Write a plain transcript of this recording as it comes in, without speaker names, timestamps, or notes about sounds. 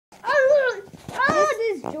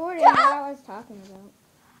Jordan that I was talking about.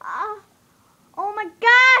 Oh my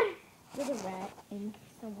God! There's a rat in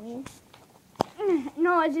somewhere.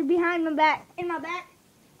 No, it's behind my back. In my back.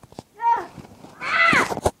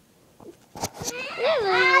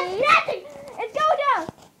 Really? Nothing! It's going down!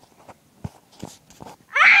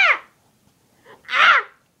 Ah! Ah!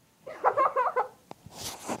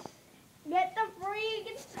 Get the freak!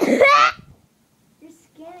 You're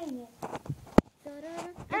scanning it. Look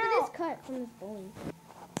at this cut from this bully.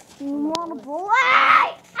 You want a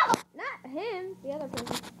bullet? Not him, the other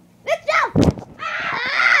person. Let's go!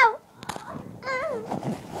 Ow!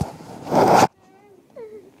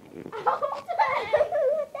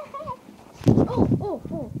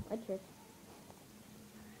 Oh, I tripped.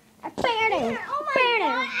 I bared it. Oh my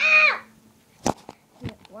God!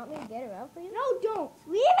 Want me to get her out for you? No, don't.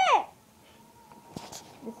 Leave it.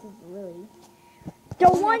 This is Lily. The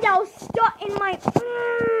one that was stuck in my...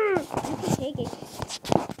 You can take it.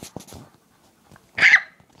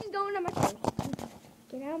 She's going on my shirt.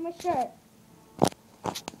 Get out of my shirt.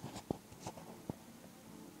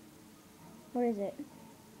 Where is it?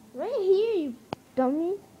 Right here, you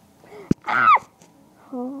dummy.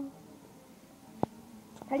 Oh.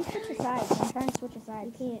 How do you switch sides? I'm trying to switch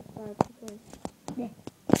sides. You can't.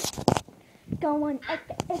 Go on.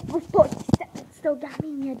 It's still got me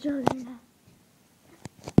in your jersey.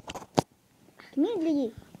 Come here,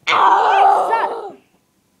 Lee. Oh!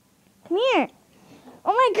 Come here.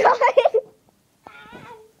 Oh my God.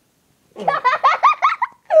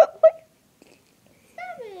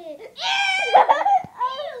 Stop it.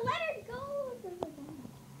 Let her go.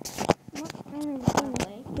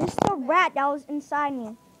 This is the rat that was inside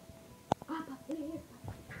me.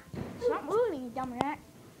 Stop moving, you dumb rat.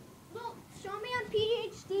 Look, show me on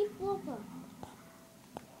PhD Flopper.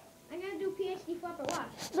 I'm gonna do PhD Flopper.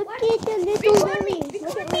 Watch. Look Watch. at the little Lily.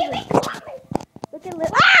 Look at Lily. Look at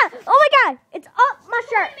Lily. Ah! Oh my God! It's up my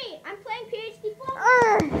shirt. Me. I'm playing PhD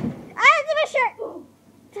Flopper. It's in my shirt.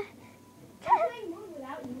 I'm playing Moon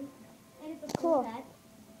without you. And it's a Cool. bad.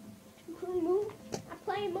 Moon. I'm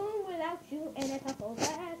playing Moon without you, and it's a full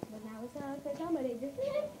bad. But now it's not because somebody just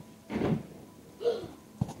did it.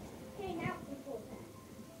 Okay, now it's a full bad.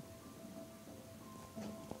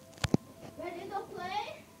 Ready to play?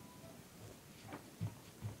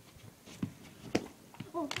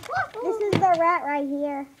 This is the rat right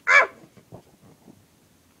here. Ah!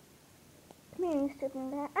 Come here, you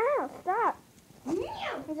stupid rat. Ow, stop.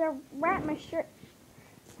 There's a rat in my shirt.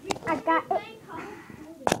 I got it.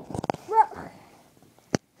 Look.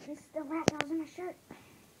 This is the rat that was in my shirt.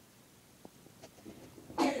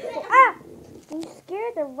 Ah! You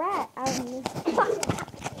scared the rat out of me.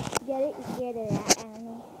 Get it? You scared the rat out of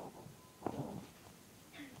me.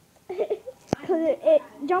 Because it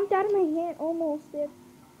jumped out of my hand almost did.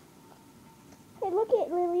 Hey, look at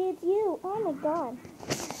Lily, it's you. Oh my God.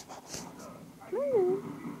 Come on, Lily.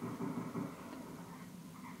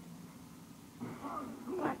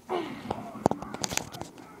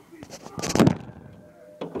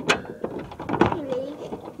 Hey, Lily.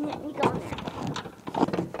 Let me go there.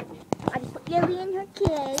 I just put Lily in her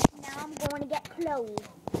cage. Now I'm going to get Chloe.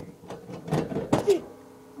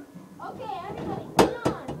 Okay, everybody, get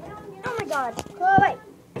on. Get on, get Oh on. my God. Chloe.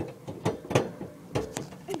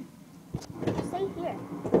 Stay here.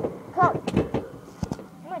 Chloe.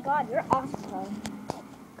 Oh my God, you're awesome, Chloe.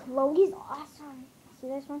 Chloe's awesome. See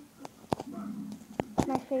this one? It's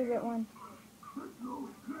my favorite one.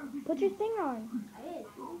 Put your thing on. I did.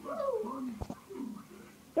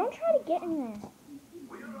 Don't try to get in there.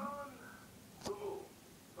 We're on. Oh,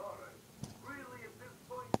 all right. Really, at this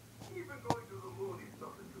point, even going to the moon is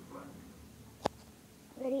nothing to flash.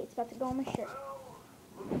 Ready? It's about to go on my shirt.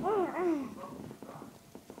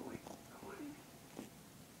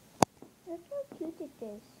 Look how cute it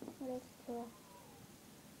is. What is it?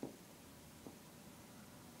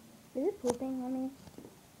 Is it pooping on me?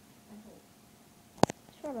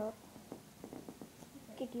 Shut up.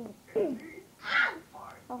 Kicking me. Ah!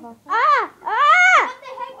 Ah! What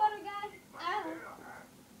the heck, butter guy?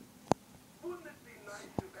 Wouldn't it be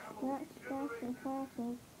nice if animals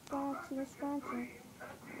Scratching.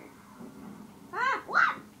 Ah!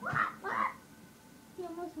 What? He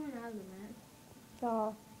almost went out of the mat.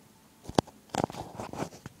 So,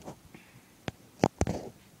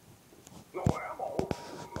 no ammo?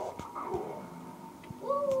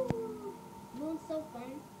 Ooh! Moon's so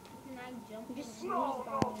fun. And I jump. Just No,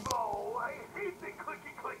 I hate the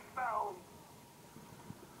clicky-click sound.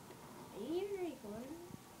 Are you even recording?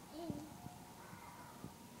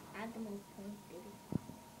 Add the most points, baby.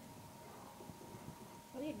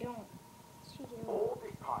 what are you doing? All the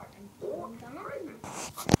time. I'm doing something. Crazy.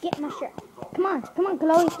 Get my shirt. Come on,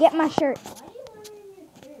 Chloe, get my shirt. Why are you wearing your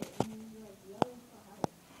shirt and you're like yelling for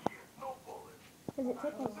help? Because it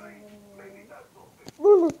tickles. Ow.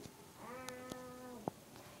 Lulu.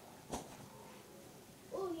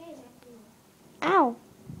 Oh, yeah, Maxine. Ow.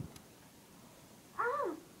 Ah!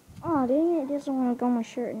 Oh, dang it. It doesn't want to go on my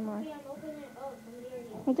shirt anymore. Yeah, I'm opening it up. Somebody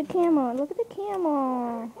already Look at the camera. Look at the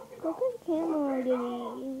camera. Look at the camera,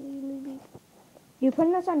 Diddy. You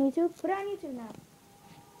putting this on YouTube? Put it on YouTube now.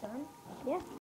 Son? Yeah.